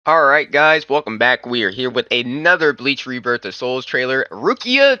Alright guys, welcome back. We are here with another Bleach Rebirth of Souls trailer.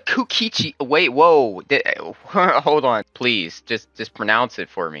 Rukia Kuchiki. Wait, whoa. Hold on. Please, just pronounce it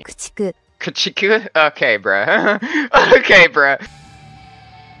for me. Kuchiku. Kuchiku? Okay, bruh. Okay, bruh.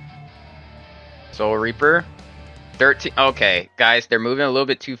 Soul Reaper. 13. Okay, guys, they're moving a little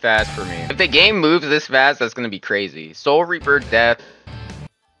bit too fast for me. If the game moves this fast, that's gonna be crazy. Soul Reaper, death.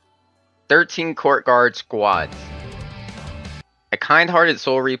 13 court guard squads. A kind-hearted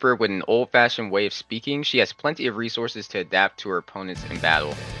Soul Reaper with an old-fashioned way of speaking, she has plenty of resources to adapt to her opponents in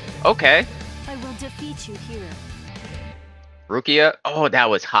battle. Okay. I will defeat you here. Rukia. Oh, that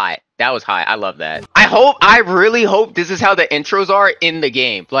was hot. That was hot. I love that. I really hope this is how the intros are in the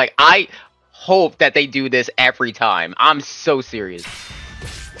game. Like, I hope that they do this every time. I'm so serious.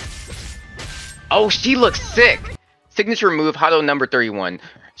 Oh, she looks sick. Signature move, Hado number 31.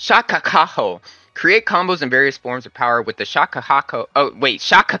 Shakakaho. Create combos in various forms of power with the Shakakako. Oh, wait.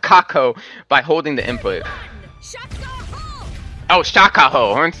 Shakakako by holding the input. Oh,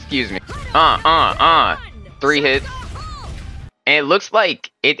 Shakaho. Excuse me. 3 hits. And it looks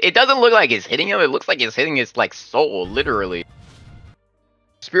like... It doesn't look like it's hitting him. It looks like it's hitting his, like, soul, literally.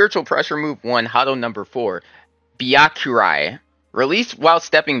 Spiritual pressure move 1, Hado number 4. Byakurai. Released while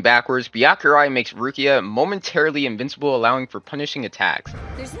stepping backwards, Byakurai makes Rukia momentarily invincible, allowing for punishing attacks.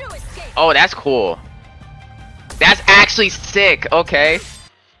 There's no escape. Oh, that's cool. That's actually sick. Okay.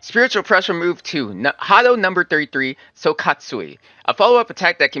 Spiritual pressure move 2, Hado number 33, Sokatsui. A follow-up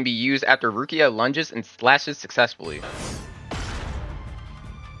attack that can be used after Rukia lunges and slashes successfully.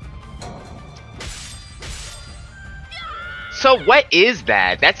 So what is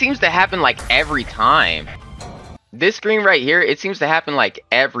that? That seems to happen like every time. This screen right here, it seems to happen like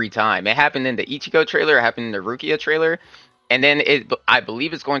every time. It happened in the Ichigo trailer, it happened in the Rukia trailer, and then I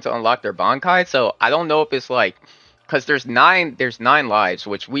believe it's going to unlock their Bankai. So I don't know if it's like, because there's nine lives,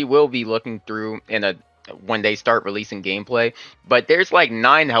 which we will be looking through when they start releasing gameplay. But there's like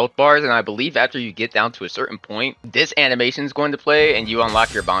 9 health bars, and I believe after you get down to a certain point, this animation is going to play, and you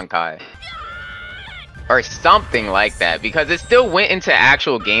unlock your Bankai. Or something like that, because it still went into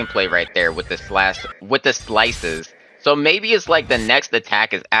actual gameplay right there with the slices. So maybe it's like the next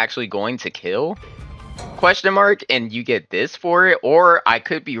attack is actually going to kill? Question mark, and you get this for it, or I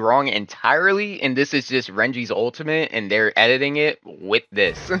could be wrong entirely, and this is just Renji's ultimate, and they're editing it with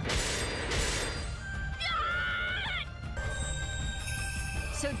this.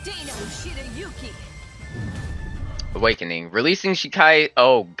 Awakening. Releasing Shikai...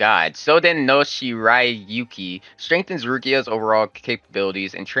 Oh god. Soden no Shirai Yuki strengthens Rukia's overall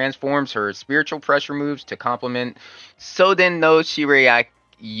capabilities and transforms her spiritual pressure moves to complement Soden no Shirai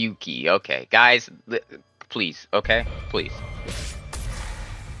Yuki. Okay, guys, please, okay? Please.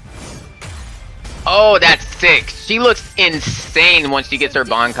 Oh, that's sick. She looks insane once she gets her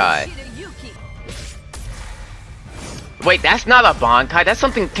Bankai. Wait, that's not a Bankai. That's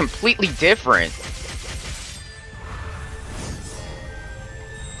something completely different.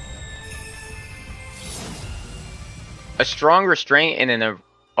 A strong restraint and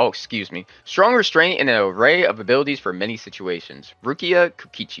strong restraint and an array of abilities for many situations. Rukia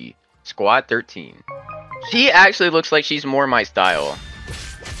Kuchiki, Squad 13. She actually looks like she's more my style.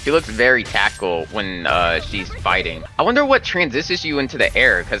 She looks very tactical when she's fighting. I wonder what transitions you into the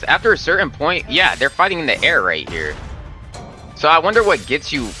air, because after a certain point, yeah, they're fighting in the air right here. So I wonder what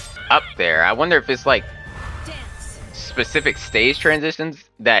gets you up there. I wonder if it's like specific stage transitions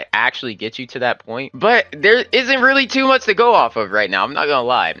that actually get you to that point. But there isn't really too much to go off of right now, I'm not gonna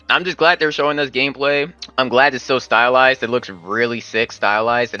lie. I'm just glad they're showing us gameplay. I'm glad it's so stylized. It looks really sick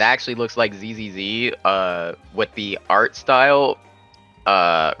stylized. It actually looks like ZZZ with the art style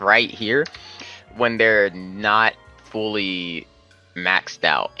right here when they're not fully maxed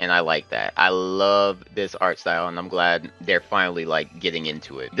out, and I like that. I love this art style, and I'm glad they're finally like getting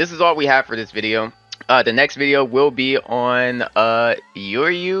into it. This is all we have for this video. The next video will be on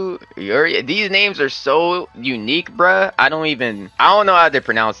Yuryu. These names are so unique, bruh. I don't know how to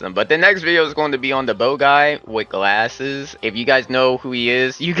pronounce them. But the next video is going to be on the bow guy with glasses. If you guys know who he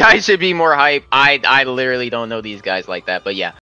is, you guys should be more hype. I literally don't know these guys like that, but yeah.